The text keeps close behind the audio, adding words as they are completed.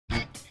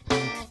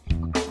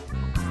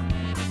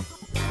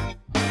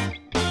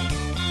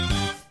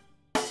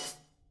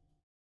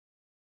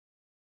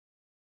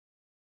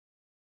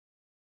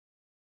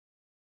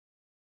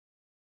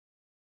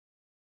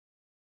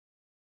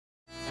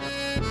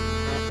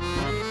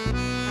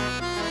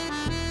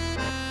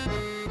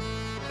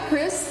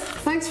Chris.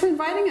 Thanks for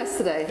inviting us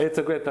today. It's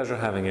a great pleasure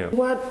having you.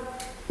 What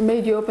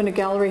made you open a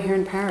gallery here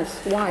in Paris?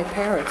 Why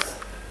Paris?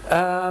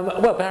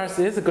 Well, Paris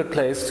is a good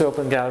place to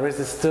open galleries.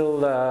 It's still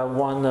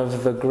one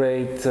of the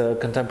great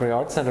contemporary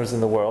art centers in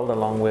the world,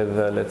 along with,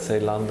 let's say,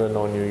 London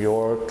or New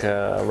York.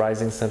 A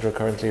rising center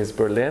currently is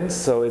Berlin.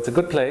 So it's a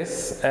good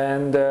place.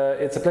 And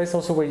it's a place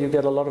also where you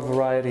get a lot of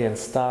variety in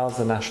styles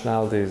and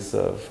nationalities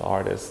of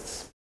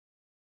artists.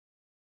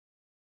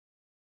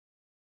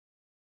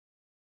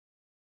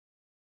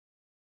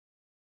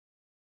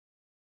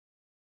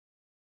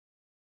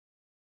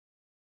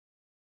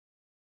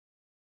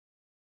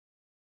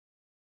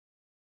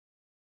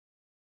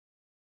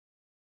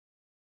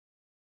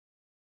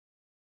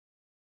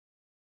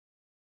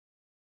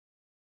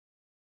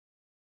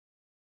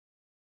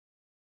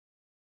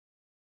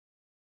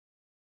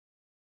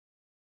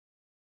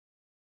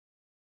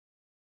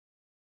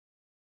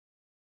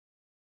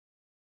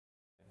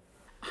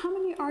 How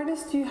many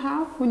artists do you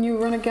have when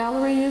you run a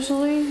gallery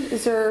usually?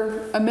 Is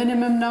there a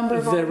minimum number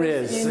of artists? There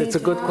is. It's a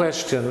good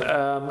question.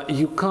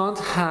 You can't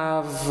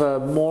have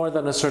more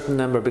than a certain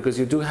number because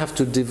you do have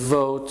to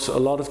devote a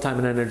lot of time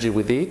and energy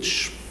with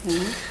each.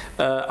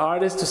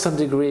 Artists, to some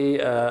degree,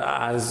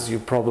 as you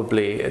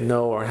probably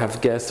know or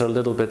have guessed, are a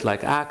little bit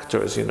like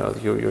actors. You know,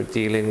 you're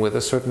dealing with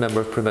a certain number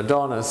of prima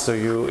donnas, so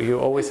you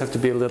always have to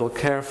be a little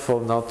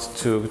careful not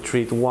to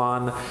treat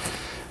one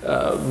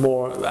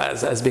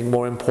as being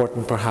more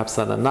important perhaps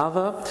than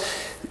another.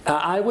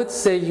 I would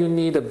say you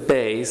need a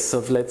base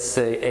of, let's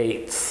say,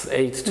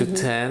 eight to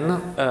 10,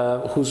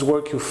 whose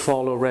work you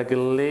follow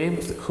regularly,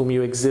 whom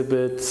you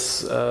exhibit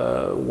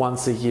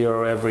once a year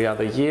or every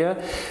other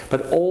year,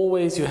 but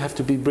always you have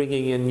to be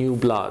bringing in new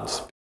blood.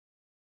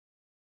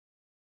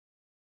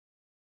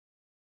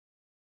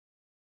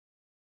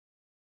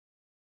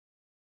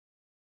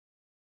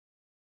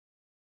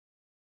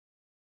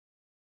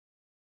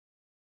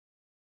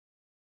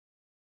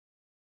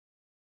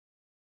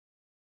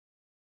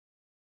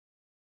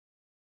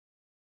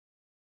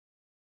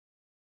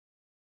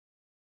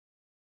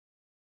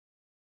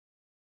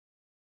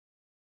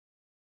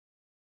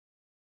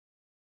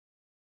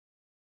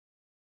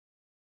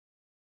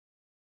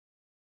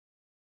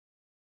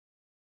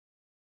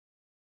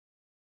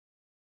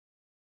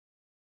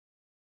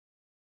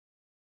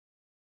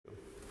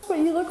 What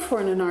do you look for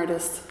in an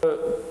artist?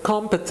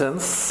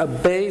 Competence, a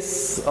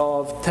base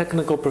of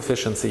technical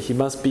proficiency. He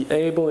must be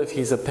able, if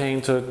he's a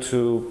painter,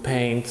 to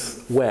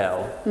paint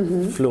well,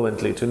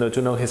 fluently,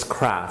 to know his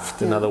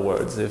craft, in other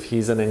words. If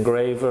he's an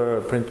engraver,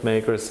 a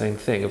printmaker, same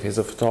thing. If he's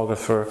a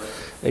photographer,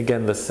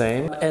 again the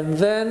same. And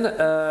then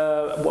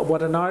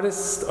what an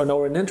artist,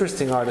 or an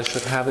interesting artist,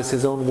 should have is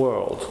his own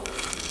world.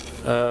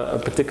 A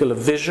particular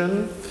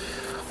vision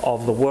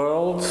of the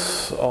world,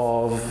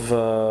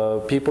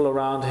 of people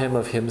around him,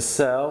 of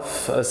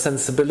himself, a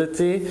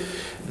sensibility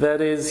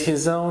that is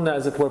his own,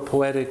 as it were,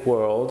 poetic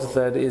world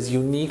that is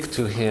unique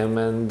to him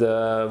and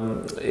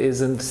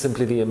isn't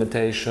simply the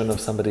imitation of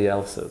somebody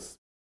else's.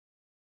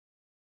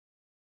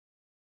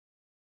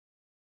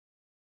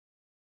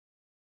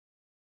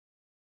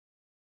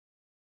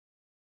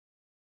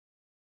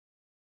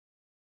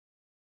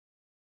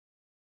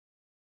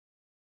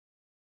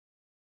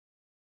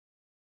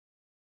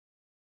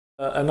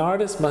 An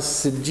artist must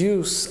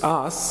seduce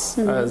us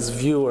as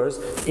viewers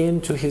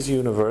into his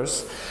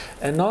universe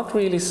and not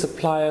really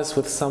supply us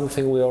with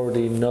something we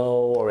already know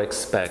or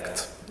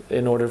expect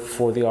in order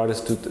for the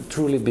artist to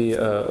truly be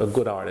a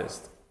good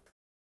artist.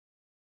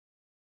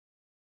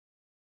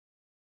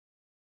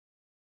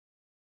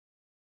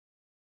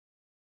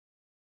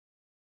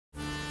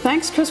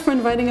 Thanks, Chris, for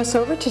inviting us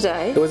over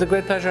today. It was a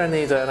great pleasure,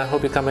 Anita, and I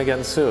hope you come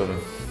again soon.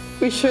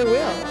 We sure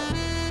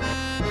will.